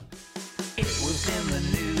was in the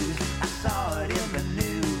news. I saw it in the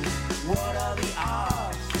news. What are the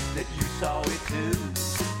odds that you saw it too?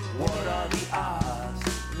 What are the odds?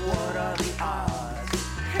 What are the odds?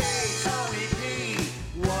 Hey, Tony P,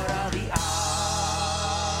 what are the odds?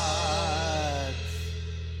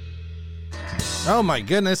 Oh my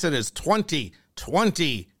goodness, it is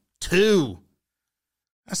 2022.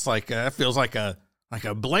 That's like, that feels like a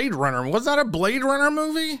Blade Runner. Was that a Blade Runner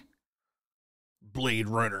movie? Blade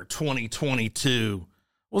Runner 2022.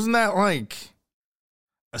 Wasn't that like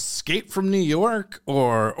Escape from New York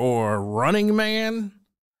or Running Man?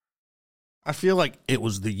 I feel like it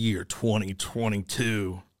was the year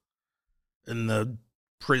 2022 in the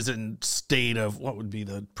prison state of, what would be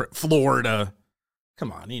the Florida.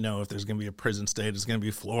 Come on, you know, if there's going to be a prison state, it's going to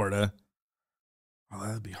be Florida. Oh,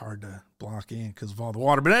 that'd be hard to block in because of all the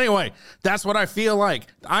water. But anyway, that's what I feel like.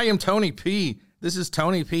 I am Tony P. This is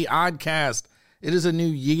Tony P. Oddcast. It is a new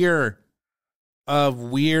year of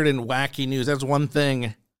weird and wacky news. That's one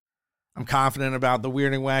thing I'm confident about. The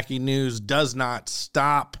weird and wacky news does not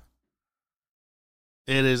stop.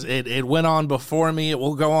 It went on before me. It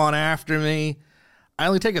will go on after me. I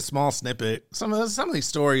only take a small snippet. Some of these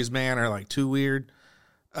stories, man, are like too weird.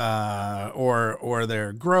 Or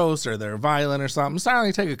they're gross or they're violent or something. So I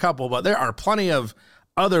only take a couple, but there are plenty of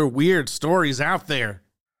other weird stories out there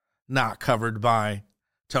not covered by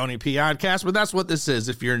Tony P. Oddcast, but that's what this is.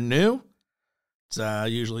 If you're new, it's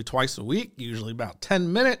usually twice a week, usually about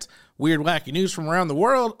 10 minutes. Weird, wacky news from around the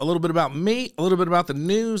world, a little bit about me, a little bit about the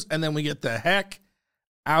news, and then we get the heck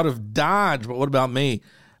out of Dodge. But what about me?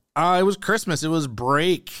 It was Christmas. It was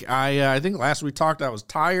break. I think last we talked, I was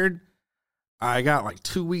tired. I got like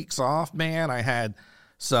 2 weeks off, man. I had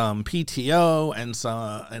some PTO and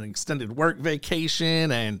an extended work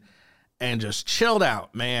vacation and just chilled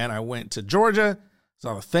out, man. I went to Georgia,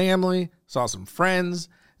 saw the family, saw some friends,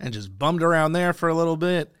 and just bummed around there for a little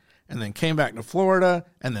bit, and then came back to Florida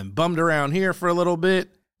and then bummed around here for a little bit,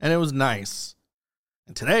 and it was nice.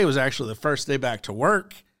 And today was actually the first day back to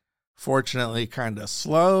work. Fortunately, kind of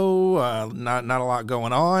slow, not a lot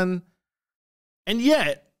going on. And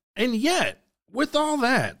yet, with all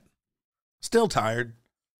that, still tired.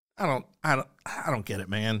 I don't get it,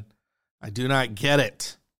 man. I do not get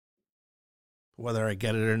it. Whether I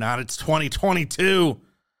get it or not, it's 2022.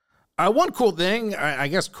 One cool thing, I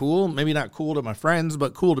guess cool, maybe not cool to my friends,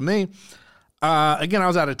 but cool to me. Again, I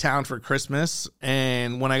was out of town for Christmas,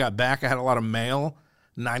 and when I got back, I had a lot of mail.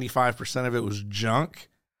 95% of it was junk.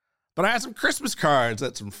 But I had some Christmas cards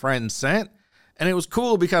that some friends sent, and it was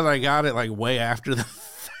cool because I got it like way after the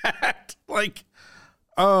fact. Like,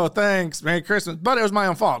 oh, thanks, Merry Christmas. But it was my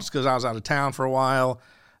own fault because I was out of town for a while,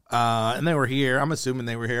 and they were here. I'm assuming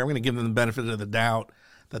they were here. I'm going to give them the benefit of the doubt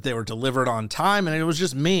that they were delivered on time, and it was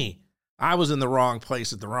just me. I was in the wrong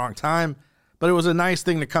place at the wrong time, but it was a nice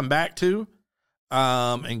thing to come back to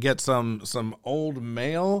and get some old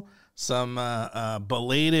mail, some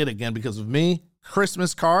belated, again, because of me,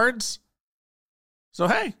 Christmas cards. So,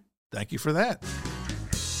 hey, thank you for that.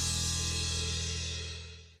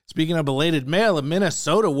 Speaking of belated mail, a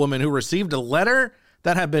Minnesota woman who received a letter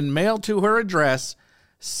that had been mailed to her address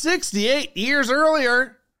 68 years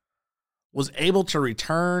earlier was able to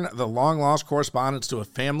return the long-lost correspondence to a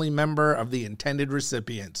family member of the intended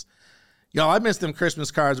recipients. Y'all, I missed them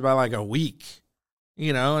Christmas cards by like a week,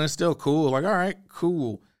 you know, and it's still cool. Like, all right,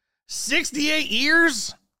 cool. 68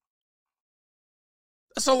 years?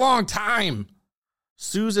 That's a long time.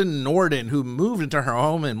 Susan Norden, who moved into her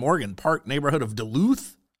home in Morgan Park neighborhood of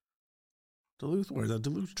Duluth. Where's that?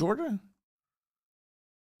 Duluth, Georgia?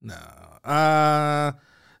 No.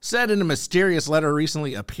 Said in a mysterious letter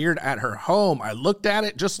recently appeared at her home. I looked at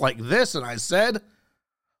it just like this and I said,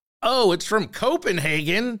 oh, it's from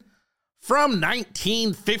Copenhagen from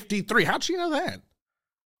 1953. How'd she know that?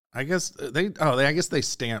 I guess they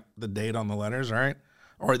stamped the date on the letters, right?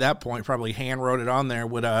 Or at that point, probably hand wrote it on there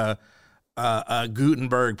with a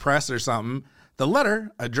Gutenberg press or something. The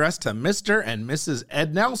letter, addressed to Mr. and Mrs.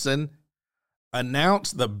 Ed Nelson,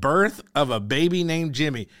 announced the birth of a baby named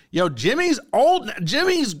Jimmy. Yo, Jimmy's old.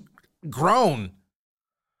 Jimmy's grown.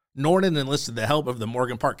 Norden enlisted the help of the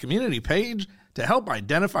Morgan Park community page to help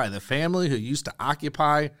identify the family who used to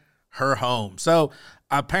occupy her home. So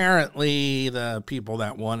apparently the people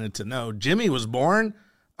that wanted to know Jimmy was born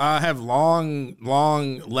have long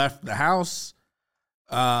left the house.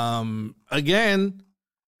 Again,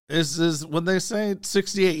 this is what they say,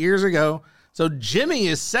 68 years ago. So Jimmy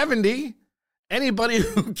is 70. Anybody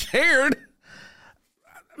who cared,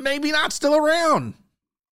 maybe not still around.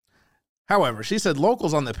 However, she said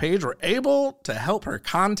locals on the page were able to help her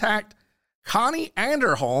contact Connie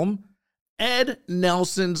Anderholm Ed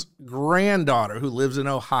Nelson's granddaughter, who lives in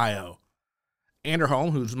Ohio.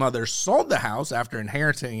 Anderholm, whose mother sold the house after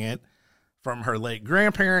inheriting it from her late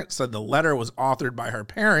grandparents, said the letter was authored by her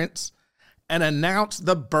parents and announced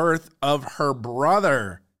the birth of her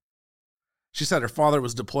brother. She said her father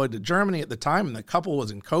was deployed to Germany at the time, and the couple was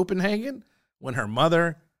in Copenhagen when her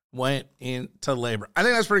mother went into labor. I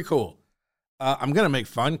think that's pretty cool. I'm going to make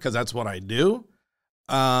fun because that's what I do.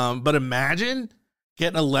 But imagine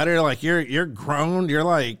getting a letter like you're grown, you're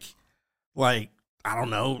like, I don't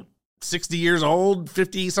know, 60 years old,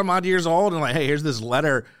 50 some odd years old, and like, hey, here's this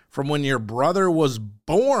letter from when your brother was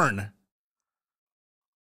born.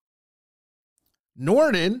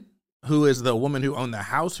 Norden, who is the woman who owned the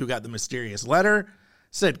house who got the mysterious letter,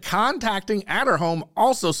 said contacting Anderholm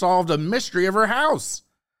also solved a mystery of her house.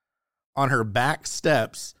 On her back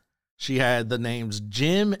steps, she had the names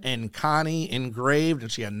Jim and Connie engraved,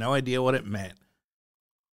 and she had no idea what it meant.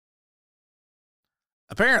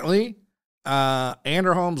 Apparently,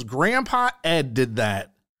 Anderholm's grandpa Ed did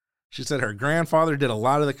that. She said her grandfather did a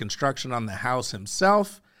lot of the construction on the house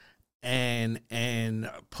himself and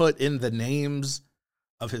put in the names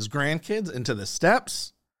of his grandkids into the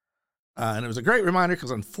steps. And it was a great reminder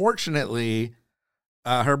because unfortunately,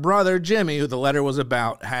 her brother Jimmy, who the letter was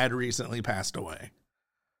about, had recently passed away.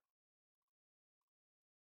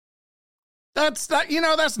 That's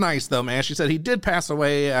nice though, man. She said he did pass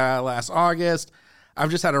away last August. I've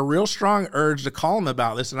just had a real strong urge to call him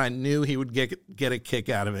about this, and I knew he would get a kick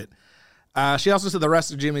out of it. She also said the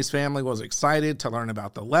rest of Jimmy's family was excited to learn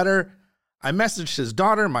about the letter. I messaged his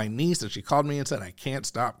daughter, my niece, and she called me and said, I can't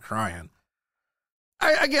stop crying.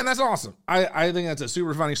 Again, that's awesome. I think that's a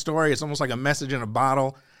super funny story. It's almost like a message in a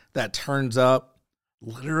bottle that turns up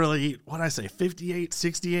literally, 58,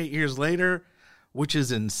 68 years later, which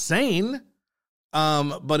is insane.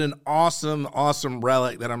 But an awesome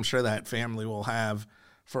relic that I'm sure that family will have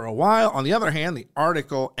for a while. On the other hand, the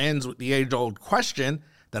article ends with the age-old question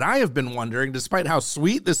that I have been wondering, despite how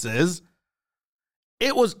sweet this is.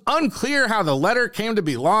 It was unclear how the letter came to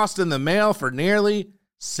be lost in the mail for nearly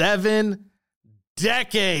 7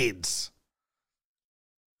 decades.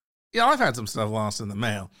 Yeah, I've had some stuff lost in the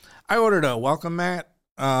mail. I ordered a welcome mat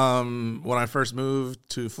when I first moved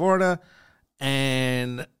to Florida,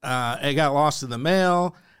 and it got lost in the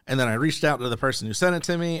mail, and then I reached out to the person who sent it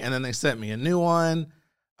to me, and then they sent me a new one,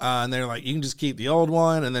 and they're like, you can just keep the old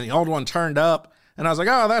one, and then the old one turned up, and I was like,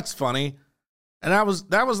 oh, that's funny, and that was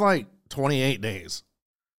like 28 days,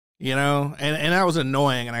 you know, and that was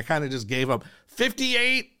annoying, and I kind of just gave up.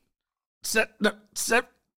 68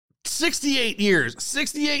 years,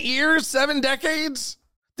 7 decades?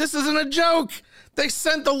 This isn't a joke. They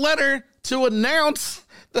sent the letter to announce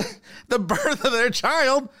the birth of their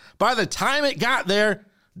child. By the time it got there,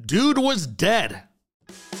 dude was dead.